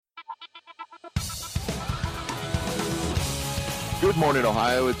Good morning,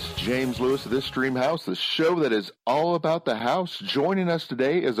 Ohio. It's James Lewis of This Dream House, the show that is all about the house. Joining us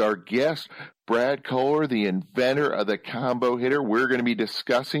today is our guest, Brad Kohler, the inventor of the Combohitter. We're going to be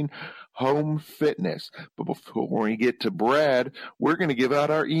discussing home fitness. But before we get to Brad, we're going to give out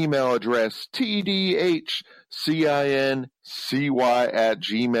our email address,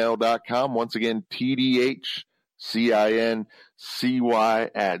 tdhcincy@gmail.com. Once again,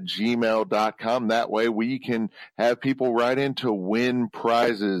 tdhcincy@gmail.com. That way we can have people write in to win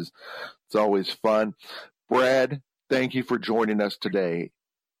prizes. It's always fun. Brad, thank you for joining us today.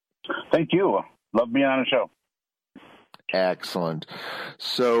 Thank you. Love being on the show. Excellent.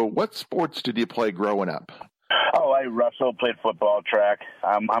 So what sports did you play growing up? Oh, I wrestled, played football, track.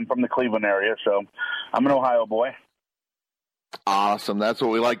 I'm from the Cleveland area, so I'm an Ohio boy. Awesome. That's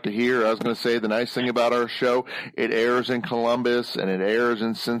what we like to hear. I was going to say the nice thing about our show, it airs in Columbus and it airs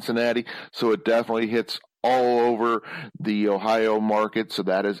in Cincinnati, so it definitely hits all over the Ohio market. So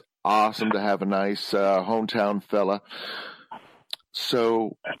that is awesome to have a nice hometown fella.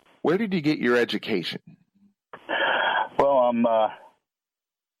 So where did you get your education? Well, I'm a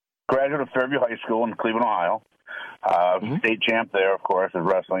graduate of Fairview High School in Cleveland, Ohio. State champ there, of course, of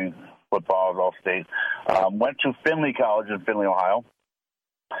wrestling. Football is all state. Went to Findlay College in Findlay, Ohio.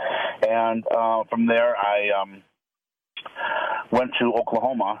 And from there, I went to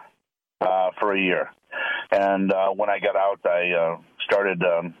Oklahoma for a year. And when I got out, I started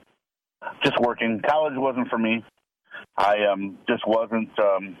just working. College wasn't for me. I just wasn't,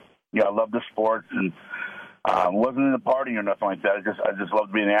 I loved the sports and wasn't into partying or nothing like that. I just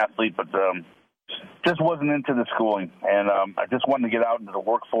loved being an athlete, but just wasn't into the schooling. And I just wanted to get out into the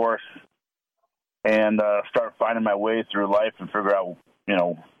workforce and start finding my way through life and figure out,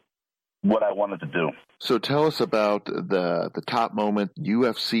 what I wanted to do. So tell us about the top moment,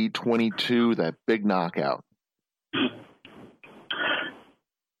 UFC 22, that big knockout.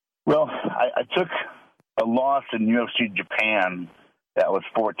 Well, I took a loss in UFC Japan that was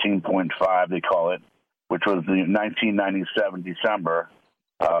 14.5, they call it, which was the 1997 December.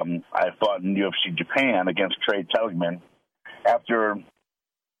 I fought in UFC Japan against Trey Telgman. After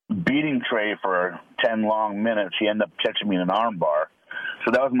beating Trey for 10 long minutes, he ended up catching me in an armbar.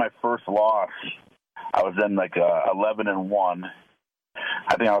 So that was my first loss. I was then 11-1.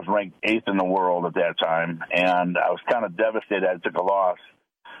 I think I was ranked 8th in the world at that time, and I was kind of devastated I took a loss.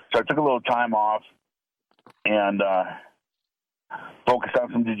 So I took a little time off and focused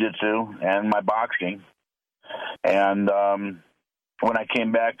on some jiu-jitsu and my boxing. And when I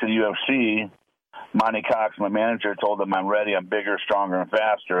came back to the UFC, Monty Cox, my manager, told them I'm ready, I'm bigger, stronger, and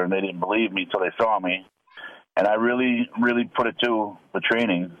faster, and they didn't believe me until they saw me. And I really, really put it to the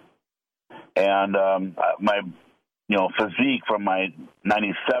training. And my, physique from my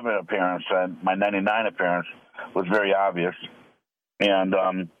 97 appearance and my 99 appearance was very obvious. And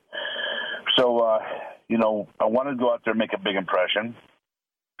so I wanted to go out there and make a big impression.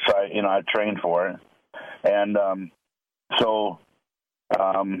 So I trained for it. And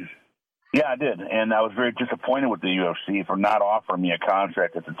yeah, I did. And I was very disappointed with the UFC for not offering me a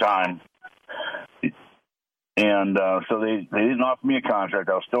contract at the time. And so they didn't offer me a contract.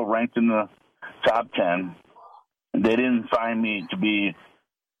 I was still ranked in the top 10. They didn't find me to be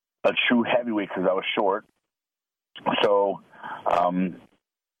a true heavyweight because I was short. So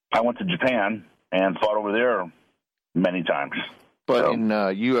I went to Japan and fought over there many times. But in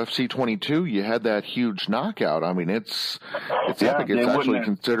UFC 22, you had that huge knockout. I mean, it's epic. It's actually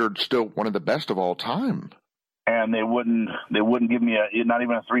considered still one of the best of all time. And they wouldn't give me not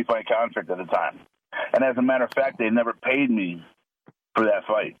even a 3-fight contract at the time. And as a matter of fact, they never paid me for that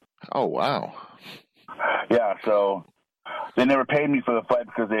fight. Oh, wow. Yeah, so they never paid me for the fight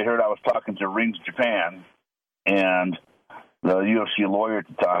because they heard I was talking to Rings Japan, and the UFC lawyer at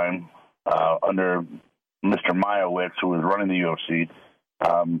the time, under Mr. Majowicz, who was running the UFC,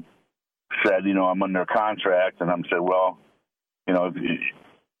 said, I'm under contract. And I said, well, if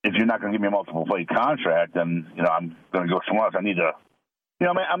you're not going to give me a multiple fight contract, then, I'm going to go somewhere else. I need to,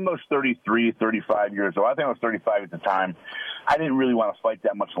 I'm 33, 35 years old. I think I was 35 at the time. I didn't really want to fight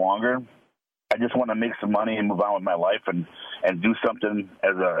that much longer. I just want to make some money and move on with my life and do something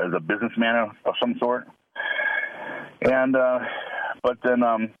as a businessman of some sort. And, but then,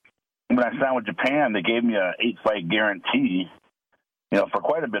 when I signed with Japan, they gave me a 8-fight guarantee, for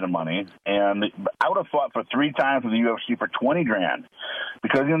quite a bit of money. And I would have fought for 3 times in the UFC for $20,000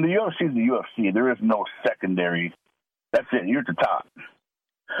 because, the UFC is the UFC. There is no secondary. That's it. You're at the top.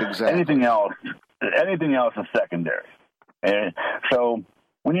 Exactly. Anything else is secondary. And so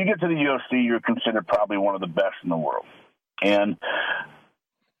when you get to the UFC, you're considered probably one of the best in the world. And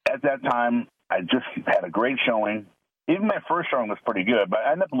at that time, I just had a great showing. Even my first showing was pretty good, but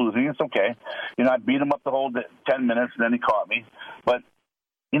I ended up losing. It's okay. I beat him up the whole 10 minutes, and then he caught me. But,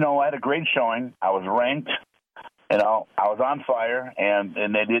 I had a great showing. I was ranked. I was on fire, and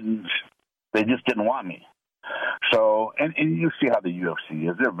they just didn't want me. So, and you see how the UFC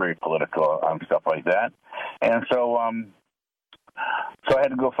is. They're very political on stuff like that. And so I had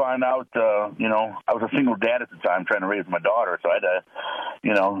to go find out, I was a single dad at the time trying to raise my daughter. So I had to,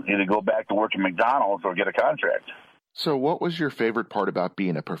 either go back to work at McDonald's or get a contract. So what was your favorite part about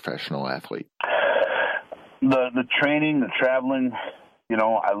being a professional athlete? The training, the traveling.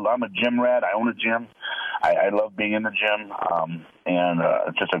 I'm a gym rat. I own a gym. I love being in the gym, and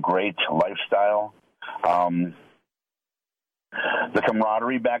it's just a great lifestyle. The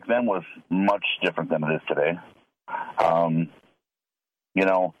camaraderie back then was much different than it is today.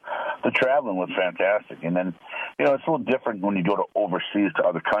 The traveling was fantastic. And then, it's a little different when you go to overseas to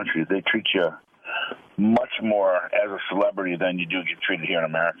other countries. They treat you much more as a celebrity than you do get treated here in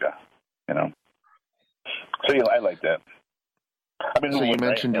America, So, I like that. So you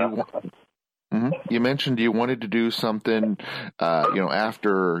mentioned you mentioned you wanted to do something,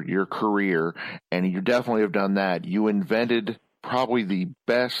 after your career, and you definitely have done that. You invented probably the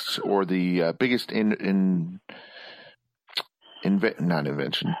best or the biggest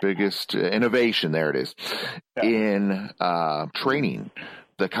biggest innovation. There it is, in training,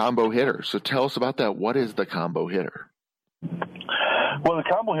 the Combohitter. So tell us about that. What is the Combohitter? Well, the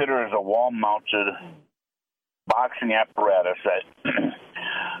Combohitter is a wall-mounted boxing apparatus that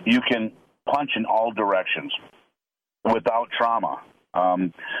you can punch in all directions without trauma.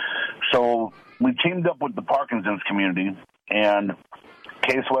 So we teamed up with the Parkinson's community, and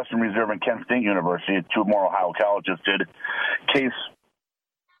Case Western Reserve and Kent State University, two more Ohio colleges, did case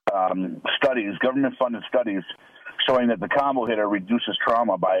studies, government-funded studies, showing that the Combohitter reduces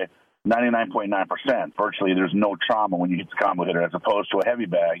trauma by 99.9%. Virtually, there's no trauma when you hit the Combohitter, as opposed to a heavy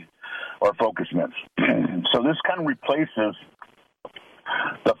bag or focus mitts. So this kind of replaces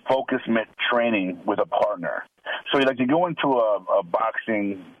the focus mitt training with a partner. So you go into a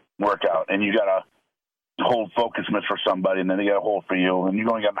boxing workout, and you got to hold focus mitts for somebody, and then they got to hold for you, and you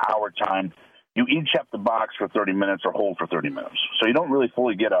only got an hour time. You each have to box for 30 minutes or hold for 30 minutes. So you don't really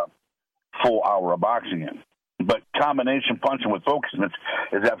fully get a full hour of boxing in. But combination punching with focus mitts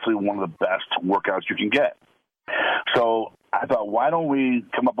is absolutely one of the best workouts you can get. So I thought, why don't we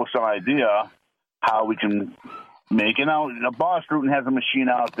come up with some idea how we can make it out? Boss Rutan has a machine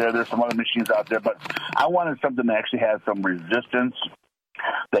out there. There's some other machines out there. But I wanted something that actually has some resistance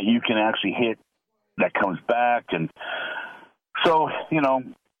that you can actually hit that comes back. And so,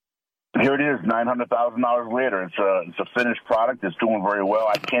 here it is, $900,000 later. It's a finished product. It's doing very well.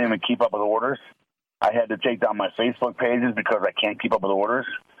 I can't even keep up with orders. I had to take down my Facebook pages because I can't keep up with orders,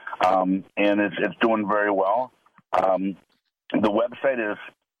 and it's doing very well. The website is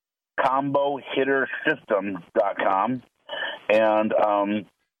combohittersystem.com, and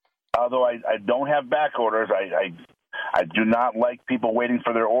although I don't have back orders, I do not like people waiting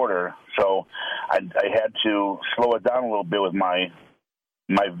for their order, so I had to slow it down a little bit with my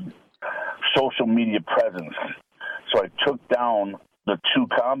social media presence. So I took down the two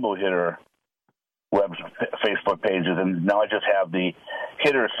Combohitter Facebook pages, and now I just have the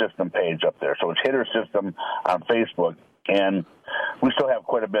Hitter System page up there. So it's Hitter System on Facebook, and we still have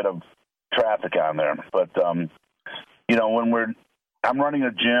quite a bit of traffic on there. But when I'm running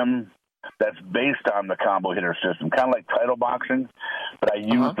a gym that's based on the Combohitter system, kind of like title boxing, but I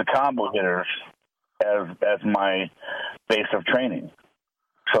use the Combohitters as my base of training.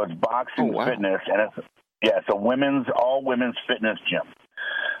 So it's boxing, fitness, and it's a all women's fitness gym.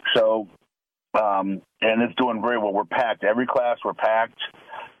 So and it's doing very well. We're packed. Every class we're packed.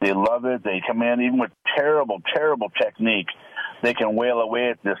 They love it. They come in even with terrible technique. They can wail away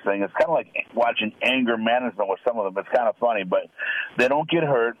at this thing. It's kind of like watching anger management with some of them. It's kind of funny, but they don't get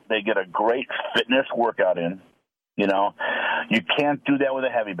hurt. They get a great fitness workout in. You can't do that with a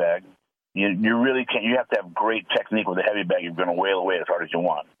heavy bag. You really can't. You have to have great technique with a heavy bag. You're going to wail away as hard as you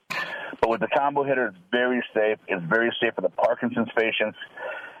want. But with the Combohitter, it's very safe. It's very safe for the Parkinson's patients.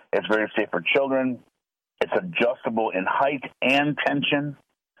 It's very safe for children. It's adjustable in height and tension.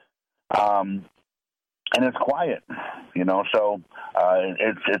 And it's quiet, so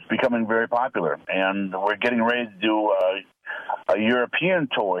it's becoming very popular. And we're getting ready to do a European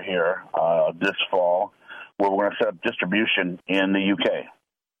tour here this fall, where we're going to set up distribution in the UK.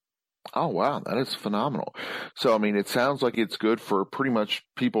 Oh, wow. That is phenomenal. So, it sounds like it's good for pretty much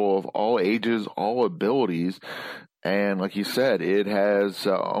people of all ages, all abilities. And like you said, it has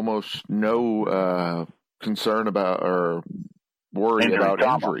almost no concern about or worry about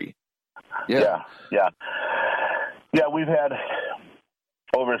injury. Yeah. Yeah, we've had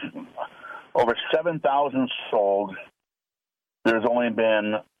over 7,000 sold. There's only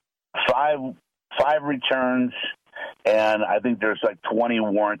been five returns, and I think there's like 20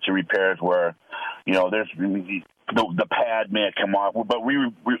 warranty repairs where, there's the pad may have come off, but we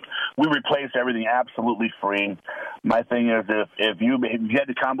replace everything absolutely free. My thing is, if you had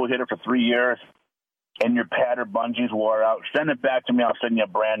the Combohitter for 3 years and your pad or bungees wore out, send it back to me. I'll send you a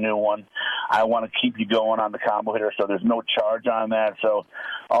brand new one. I want to keep you going on the Combohitter, so there's no charge on that. So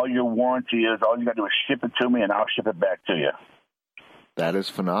all your warranty is, all you got to do is ship it to me, and I'll ship it back to you. That is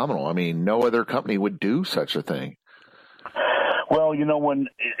phenomenal. I mean, no other company would do such a thing. Well,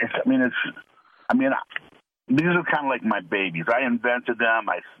 these are kind of like my babies. I invented them.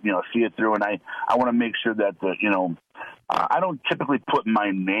 I see it through, and I want to make sure that I don't typically put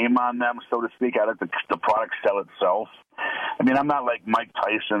my name on them, so to speak. I let the product sell itself. I mean, I'm not like Mike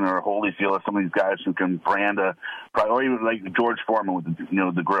Tyson or Holyfield or some of these guys who can brand a product, or even like George Foreman with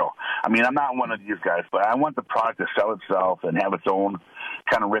the grill. I mean, I'm not one of these guys, but I want the product to sell itself and have its own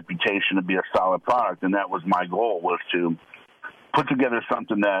kind of reputation to be a solid product, and that was my goal, was to put together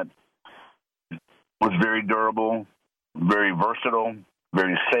something that was very durable, very versatile,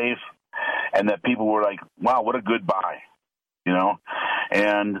 very safe, and that people were like, wow, what a good buy,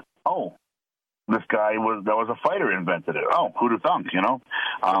 and this guy that was a fighter invented it. Oh, who'd have thunk,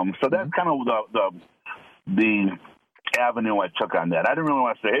 So that's kind of the avenue I took on that. I didn't really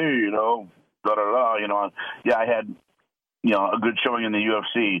want to say, hey, da-da-da, yeah, I had, a good showing in the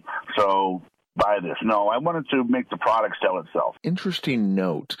UFC, so buy this. No, I wanted to make the product sell itself. Interesting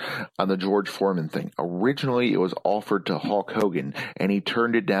note on the George Foreman thing. Originally, it was offered to Hulk Hogan, and he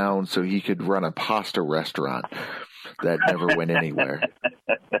turned it down so he could run a pasta restaurant. That never went anywhere.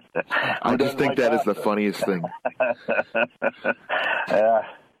 I just think that is the funniest thing. Yeah.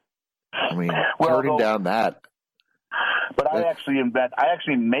 I mean, turning down that. But I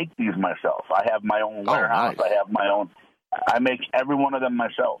actually make these myself. I have my own warehouse. Nice. I have my own. I make every one of them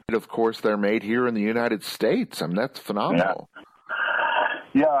myself. Of course, they're made here in the United States. I mean, that's phenomenal.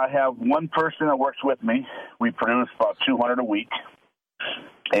 Yeah, I have one person that works with me. We produce about 200 a week.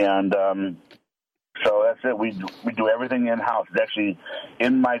 And so that's it. We do everything in-house. It's actually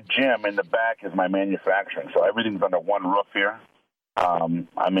in my gym. In the back is my manufacturing. So everything's under one roof here.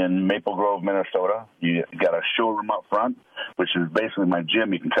 I'm in Maple Grove, Minnesota. You got a showroom up front, which is basically my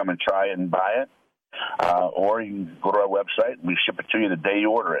gym. You can come and try it and buy it. Or you can go to our website. We ship it to you the day you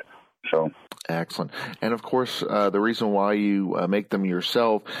order it. So excellent. And of course, the reason why you make them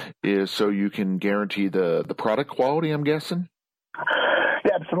yourself is so you can guarantee the product quality, I'm guessing?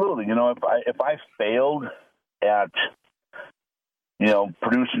 Yeah, absolutely. If I failed at,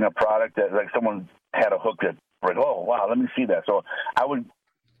 producing a product that, like, someone had a hook that, like, oh, wow, let me see that. So I would,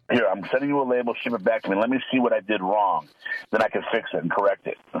 here, I'm sending you a label, ship it back to me. Let me see what I did wrong. Then I can fix it and correct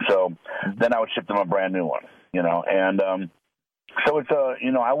it. So then I would ship them a brand new one, and so it's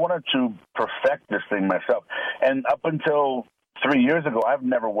I wanted to perfect this thing myself. And up until 3 years ago, I've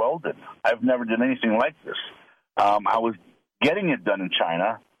never welded. I've never done anything like this. I was getting it done in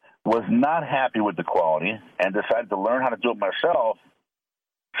China, was not happy with the quality, and decided to learn how to do it myself,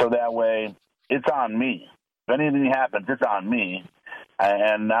 so that way it's on me. If anything happens, it's on me.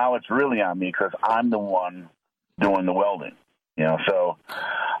 And now it's really on me because I'm the one doing the welding, So,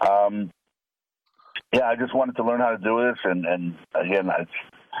 yeah, I just wanted to learn how to do this. And again, I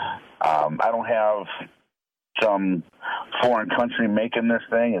don't have some foreign country making this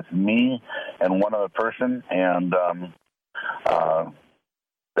thing. It's me and one other person, and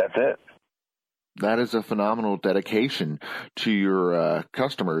that's it. That is a phenomenal dedication to your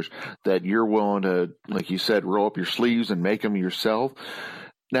customers, that you're willing to, like you said, roll up your sleeves and make them yourself.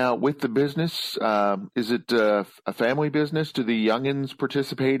 Now, with the business, is it a family business? Do the youngins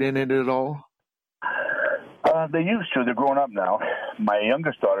participate in it at all? They used to. They're growing up now. My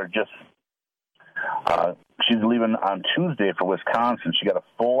youngest daughter she's leaving on Tuesday for Wisconsin. She got a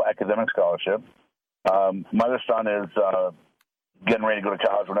full academic scholarship. My other son is getting ready to go to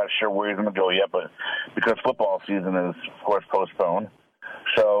college. We're not sure where he's going to go yet, but because football season is, of course, postponed.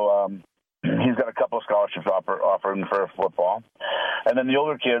 So he's got a couple of scholarships offering for football. And then the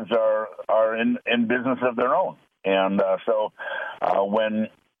older kids are in business of their own. And so when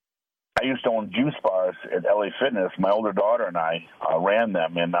I used to own juice bars at LA Fitness, my older daughter and I ran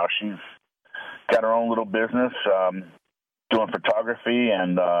them, and now she's got her own little business doing photography,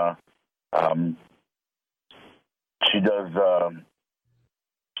 and she does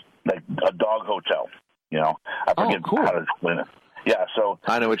like a dog hotel. I forget how to explain it. Yeah, so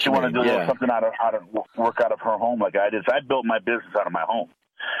I know what she wanted to do something out of work out of her home, like I did. So I built my business out of my home,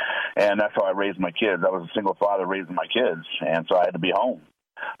 And that's how I raised my kids. I was a single father raising my kids, and so I had to be home.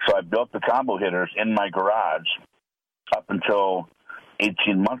 So I built the Combohitters in my garage up until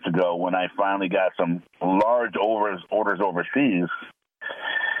 18 months ago when I finally got some large orders overseas.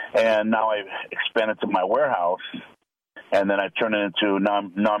 And now I've expanded to my warehouse, and then I turned it into, now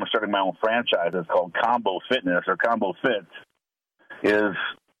I'm starting my own franchise. It's called Combo Fitness, or Combo Fit.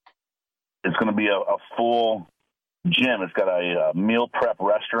 It's going to be a full gym. It's got a meal prep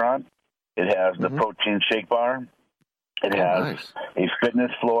restaurant. It has the protein shake bar. It has a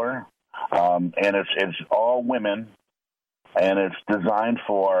fitness floor, and it's all women, and it's designed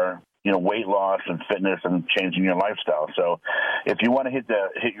for weight loss and fitness and changing your lifestyle. So, if you want to hit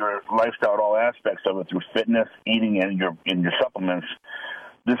your lifestyle at all aspects of it through fitness, eating, and your supplements,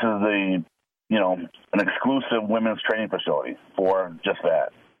 this is an exclusive women's training facility for just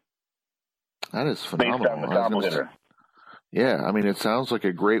that. That is phenomenal. Based on the Combohitter. Yeah, I mean, it sounds like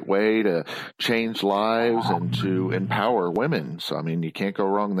a great way to change lives and to empower women. So, I mean, you can't go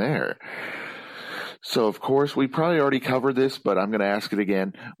wrong there. So, of course, we probably already covered this, but I'm going to ask it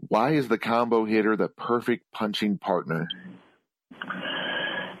again. Why is the Combohitter the perfect punching partner?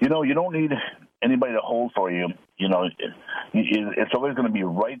 You don't need anybody to hold for you. It's always going to be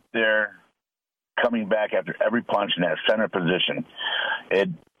right there coming back after every punch in that center position.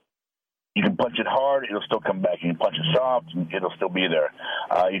 You can punch it hard, it'll still come back. You can punch it soft, it'll still be there.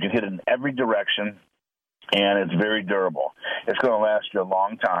 You can hit it in every direction, and it's very durable. It's going to last you a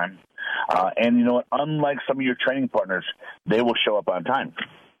long time. And you know what? Unlike some of your training partners, they will show up on time.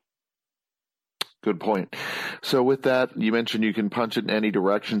 Good point. So with that, you mentioned you can punch it in any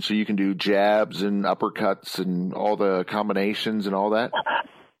direction, so you can do jabs and uppercuts and all the combinations and all that?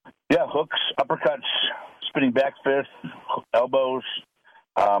 Yeah, hooks, uppercuts, spinning back fists, elbows,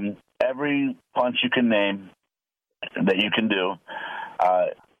 every punch you can name that you can do,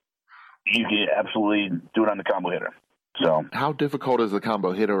 you can absolutely do it on the Combohitter. So, how difficult is the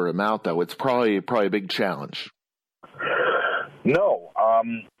Combohitter to mount, though? It's probably a big challenge. No.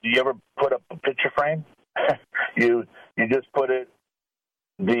 Do you ever put up a picture frame? you just put it,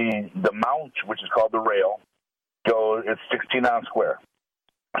 the mount, which is called the rail, it's 16-ounce square.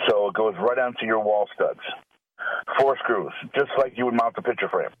 So it goes right onto your wall studs. 4 screws, just like you would mount the picture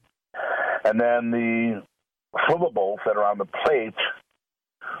frame. And then the swivel bolts that are on the plate,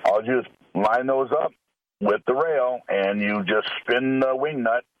 I'll just line those up with the rail, and you just spin the wing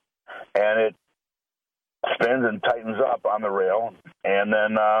nut, and it spins and tightens up on the rail. And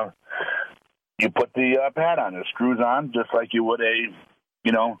then you put the pad on. It screws on just like you would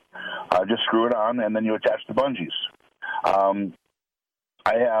just screw it on, and then you attach the bungees.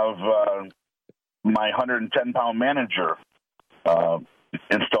 I have my 110-pound manager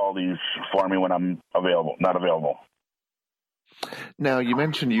install these for me when I'm not available. Now, you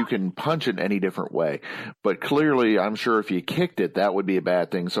mentioned you can punch it any different way, but clearly, I'm sure if you kicked it, that would be a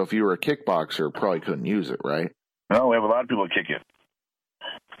bad thing. So if you were a kickboxer, probably couldn't use it, right? No, we have a lot of people that kick it.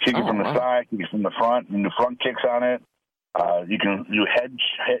 Kick it from the side, kick it from the front, and do front kicks on it. You can do head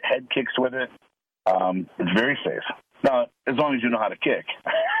kicks with it. It's very safe. Now, as long as you know how to kick.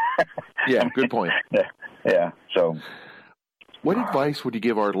 Yeah, good point. Yeah, so. What advice would you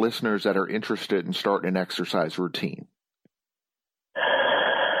give our listeners that are interested in starting an exercise routine?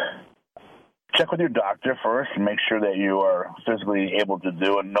 Check with your doctor first and make sure that you are physically able to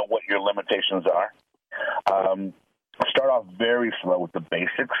do and know what your limitations are. Start off very slow with the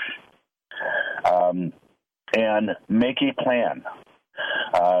basics, and make a plan.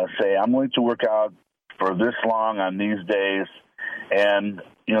 Say, I'm going to work out for this long on these days, and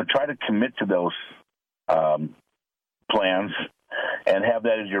try to commit to those plans and have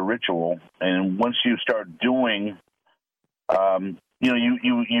that as your ritual. And once you start doing,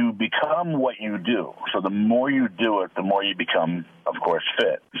 you become what you do. So the more you do it, the more you become, of course,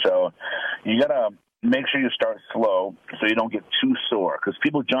 fit. So you got to make sure you start slow so you don't get too sore. Because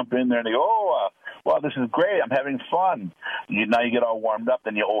people jump in there and they go, well, this is great. I'm having fun. Now you get all warmed up,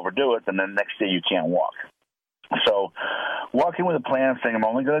 then you overdo it, and then the next day you can't walk. So walk in with a plan saying, I'm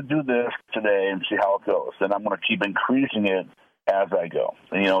only going to do this today and see how it goes. Then I'm going to keep increasing it as I go.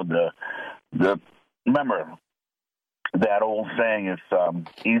 And, remember, that old saying is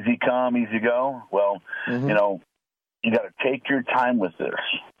easy come, easy go. Well, you got to take your time with this.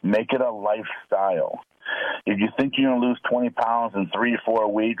 Make it a lifestyle. If you think you're going to lose 20 pounds in 3 or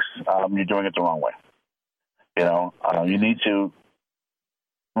 4 weeks, you're doing it the wrong way. You need to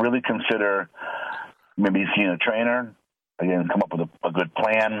really consider maybe seeing a trainer. Again, come up with a good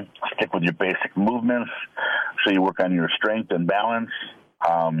plan. Stick with your basic movements so you work on your strength and balance.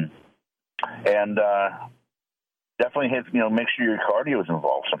 And definitely hits, make sure your cardio is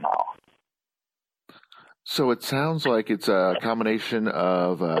involved somehow. So it sounds like it's a combination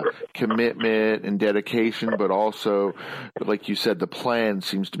of commitment and dedication, but also, like you said, the plan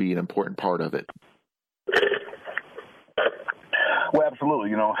seems to be an important part of it. Well,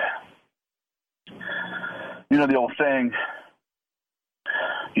 absolutely. The old saying,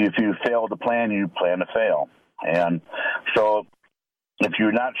 if you fail to plan, you plan to fail. And so if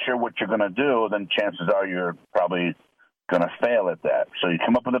you're not sure what you're going to do, then chances are you're probably going to fail at that. So you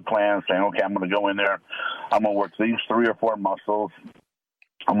come up with a plan saying, okay, I'm going to go in there. I'm going to work these 3 or 4 muscles.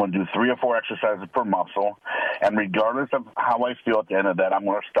 I'm going to do 3 or 4 exercises per muscle. And regardless of how I feel at the end of that, I'm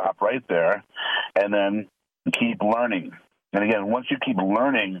going to stop right there and then keep learning. And again, once you keep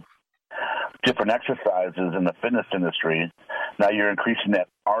learning different exercises in the fitness industry, now you're increasing that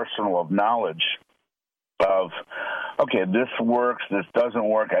arsenal of knowledge of, okay, this works, this doesn't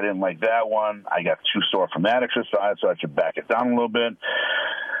work, I didn't like that one, I got too sore from that exercise, so I should back it down a little bit.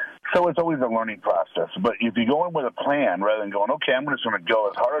 So it's always a learning process. But if you go in with a plan rather than going, okay, I'm just going to go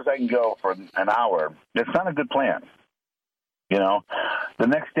as hard as I can go for an hour, it's not a good plan. The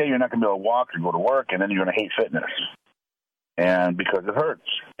next day you're not going to be able to walk or go to work, and then you're going to hate fitness. And because it hurts.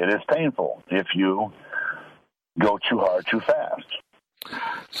 It is painful if you go too hard, too fast.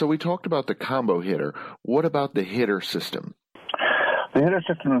 So we talked about the Combohitter. What about the hitter system? The hitter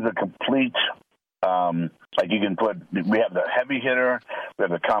system is a complete, we have the heavy hitter, we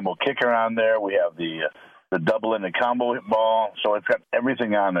have the combo kicker on there, we have the double-ended combo ball, so it's got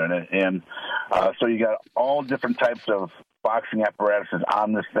everything on there. And so you got all different types of boxing apparatuses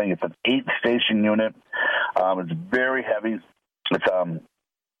on this thing. It's an 8-station unit. It's very heavy. It's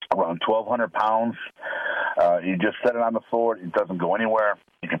around 1,200 pounds. You just set it on the floor. It doesn't go anywhere.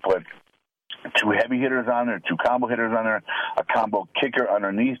 You can put 2 heavy hitters on there, 2 combo hitters on there, a combo kicker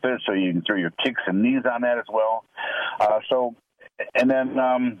underneath there, so you can throw your kicks and knees on that as well.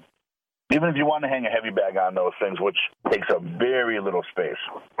 Even if you want to hang a heavy bag on those things, which takes up very little space.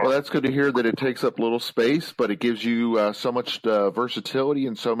 Well, that's good to hear that it takes up little space, but it gives you so much versatility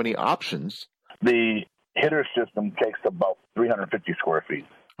and so many options. The hitter system takes about 350 square feet.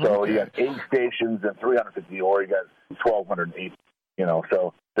 So You got 8 stations and 350, or you got 1,208.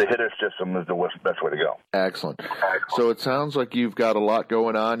 So the hitter system is the best way to go. Excellent. So it sounds like you've got a lot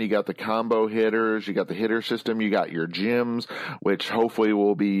going on. You got the combo hitters, you got the hitter system, you got your gyms, which hopefully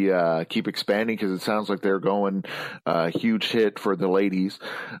will be keep expanding because it sounds like they're going huge hit for the ladies.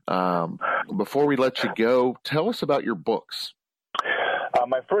 Before we let you go, tell us about your books.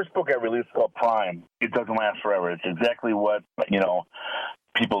 My first book I released called Prime. It doesn't last forever. It's exactly what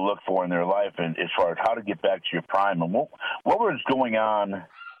people look for in their life, and as far as how to get back to your prime and what was going on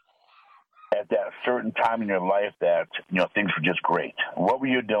at that certain time in your life that things were just great. What were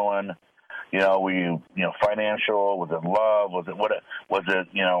you doing? Were you financial? Was it love? Was it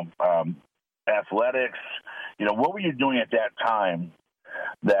athletics? What were you doing at that time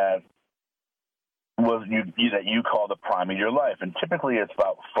that was that you call the prime of your life? And typically it's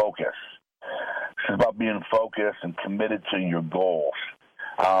about focus. It's about being focused and committed to your goals.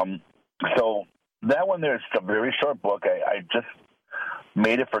 So that one there is a very short book. I just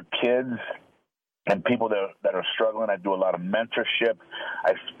made it for kids and people that are struggling. I do a lot of mentorship.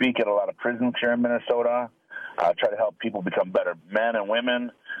 I speak at a lot of prisons here in Minnesota. I try to help people become better men and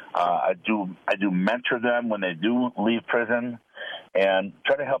women. I do mentor them when they do leave prison and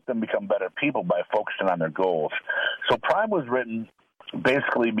try to help them become better people by focusing on their goals. So Prime was written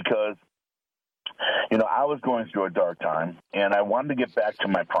basically because I was going through a dark time, and I wanted to get back to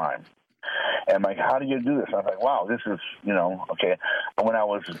my prime. And I'm like, how do you do this? And I was like, wow, this is, okay. And when I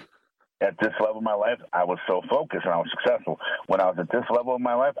was at this level of my life, I was so focused and I was successful. When I was at this level of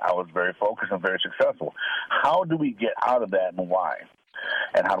my life, I was very focused and very successful. How do we get out of that and why?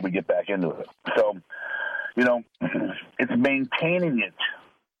 And how do we get back into it? So, it's maintaining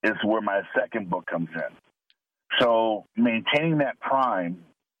it is where my second book comes in. So maintaining that prime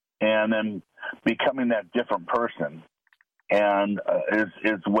and then becoming that different person and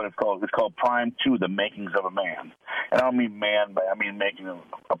is what it's called. It's called Prime 2, The Makings of a Man. And I don't mean man, but I mean making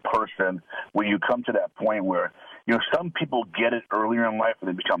a person where you come to that point where, some people get it earlier in life and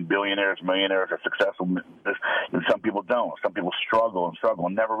they become billionaires, millionaires, or successful. And some people don't. Some people struggle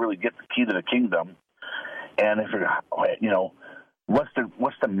and never really get the key to the kingdom. And if you're,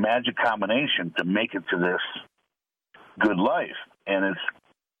 what's the magic combination to make it to this good life? And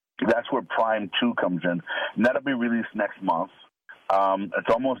that's where Prime 2 comes in. And that'll be released next month. It's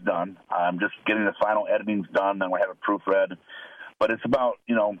almost done. I'm just getting the final editing's done, then we'll have it proofread. But it's about,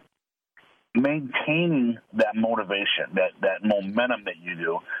 maintaining that motivation, that momentum that you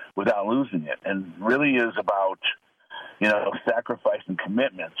do without losing it. And really is about sacrifice and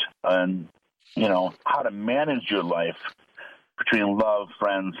commitment, and how to manage your life between love,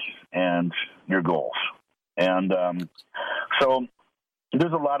 friends, and your goals. And so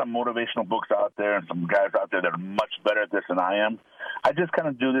there's a lot of motivational books out there and some guys out there that are much better at this than I am. I just kind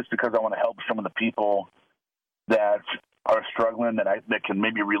of do this because I want to help some of the people that are struggling that can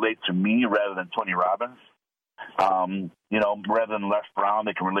maybe relate to me rather than Tony Robbins. Rather than Les Brown,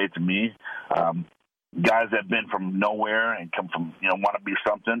 they can relate to me. Guys that have been from nowhere and come from, want to be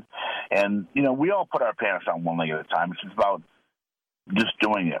something. And, we all put our pants on one leg at a time. It's just about just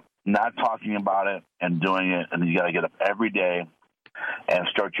doing it, not talking about it and doing it. And you got to get up every day and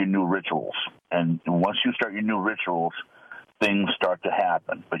start your new rituals. And once you start your new rituals, things start to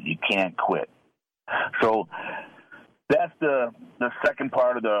happen, but you can't quit. So that's the second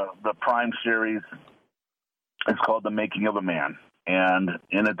part of the Prime series. It's called The Making of a Man. And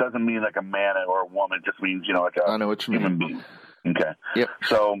it doesn't mean like a man or a woman. It just means, like a I know what you human mean. being. Okay. Yep.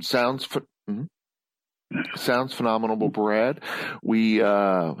 So sounds phenomenal, Brad. We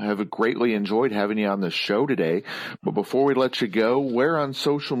have greatly enjoyed having you on the show today. But before we let you go, where on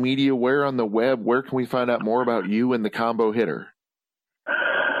social media, where on the web, where can we find out more about you and the Combohitter?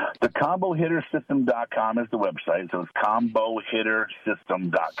 The Combohittersystem.com is the website. So it's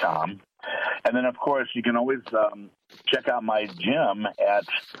Combohittersystem.com. And then, of course, you can always check out my gym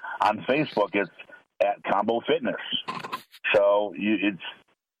on Facebook. It's at Combo Fitness. So you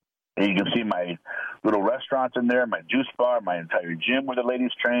can see my little restaurants in there, my juice bar, my entire gym where the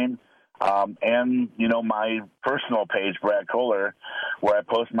ladies train, and, my personal page, Brad Kohler, where I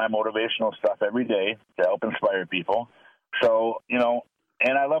post my motivational stuff every day to help inspire people. So,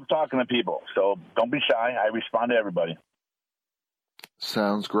 and I love talking to people. So don't be shy. I respond to everybody.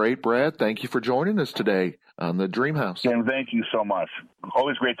 Sounds great, Brad. Thank you for joining us today on the Dream House. And thank you so much.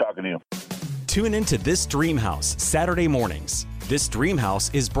 Always great talking to you. Tune into This Dream House Saturday mornings. This Dream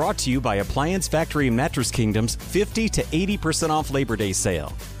House is brought to you by Appliance Factory Mattress Kingdom's 50 to 80% off Labor Day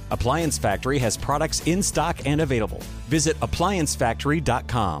sale. Appliance Factory has products in stock and available. Visit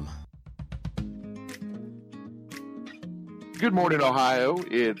ApplianceFactory.com. Good morning, Ohio.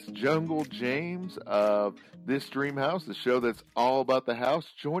 It's Jungle James of This Dream House, the show that's all about the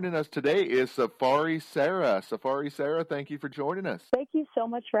house. Joining us today is Safari Sarah. Safari Sarah, thank you for joining us. Thank you so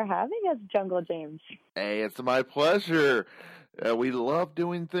much for having us, Jungle James. Hey, it's my pleasure. We love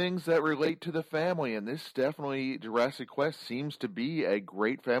doing things that relate to the family, and this definitely, Jurassic Quest, seems to be a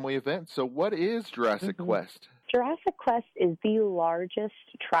great family event. So what is Jurassic Quest? Jurassic Quest is the largest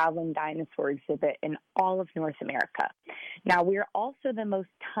traveling dinosaur exhibit in all of North America. Now, we're also the most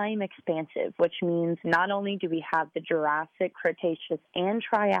time expansive, which means not only do we have the Jurassic, Cretaceous, and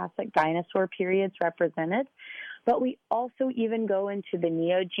Triassic dinosaur periods represented, but we also even go into the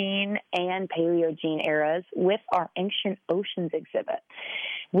Neogene and Paleogene eras with our Ancient Oceans exhibit.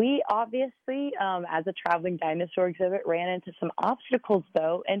 We obviously, as a traveling dinosaur exhibit, ran into some obstacles,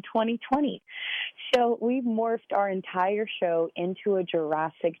 though, in 2020. So we've morphed our entire show into a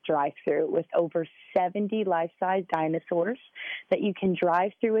Jurassic drive-through with over 70 life-size dinosaurs that you can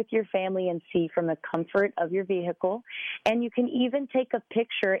drive through with your family and see from the comfort of your vehicle. And you can even take a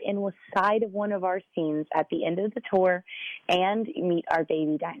picture in the side of one of our scenes at the end of the tour and meet our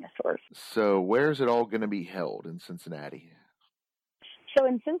baby dinosaurs. So where is it all going to be held in Cincinnati? So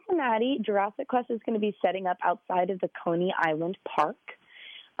in Cincinnati, Jurassic Quest is going to be setting up outside of the Coney Island Park.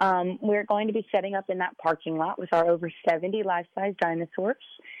 We're going to be setting up in that parking lot with our over 70 life-size dinosaurs,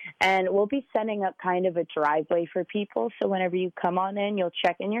 and we'll be setting up kind of a driveway for people. So whenever you come on in, you'll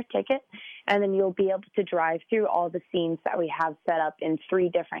check in your ticket, and then you'll be able to drive through all the scenes that we have set up in 3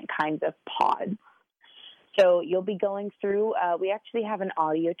 different kinds of pods. So you'll be going through, we actually have an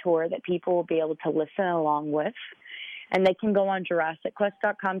audio tour that people will be able to listen along with. And they can go on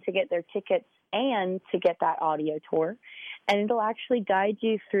JurassicQuest.com to get their tickets and to get that audio tour. And it'll actually guide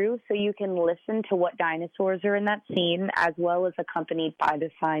you through so you can listen to what dinosaurs are in that scene, as well as accompanied by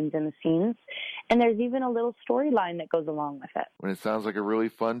the signs in the scenes. And there's even a little storyline that goes along with it. Well, it sounds like a really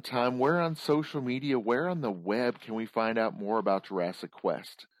fun time. Where on social media, where on the web can we find out more about Jurassic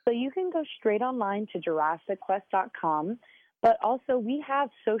Quest? So you can go straight online to JurassicQuest.com. But also, we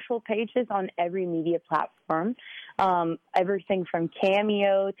have social pages on every media platform, everything from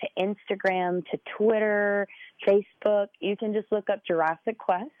Cameo to Instagram to Twitter, Facebook. You can just look up Jurassic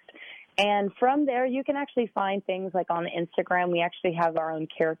Quest. And from there, you can actually find things like on Instagram. We actually have our own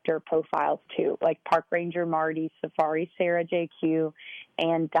character profiles, too, like Park Ranger Marty, Safari Sarah JQ,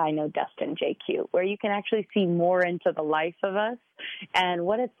 and Dino Dustin JQ, where you can actually see more into the life of us and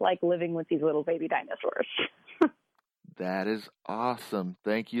what it's like living with these little baby dinosaurs. That is awesome.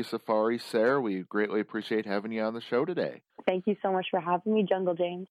 Thank you, Safari Sarah. We greatly appreciate having you on the show today. Thank you so much for having me, Jungle James.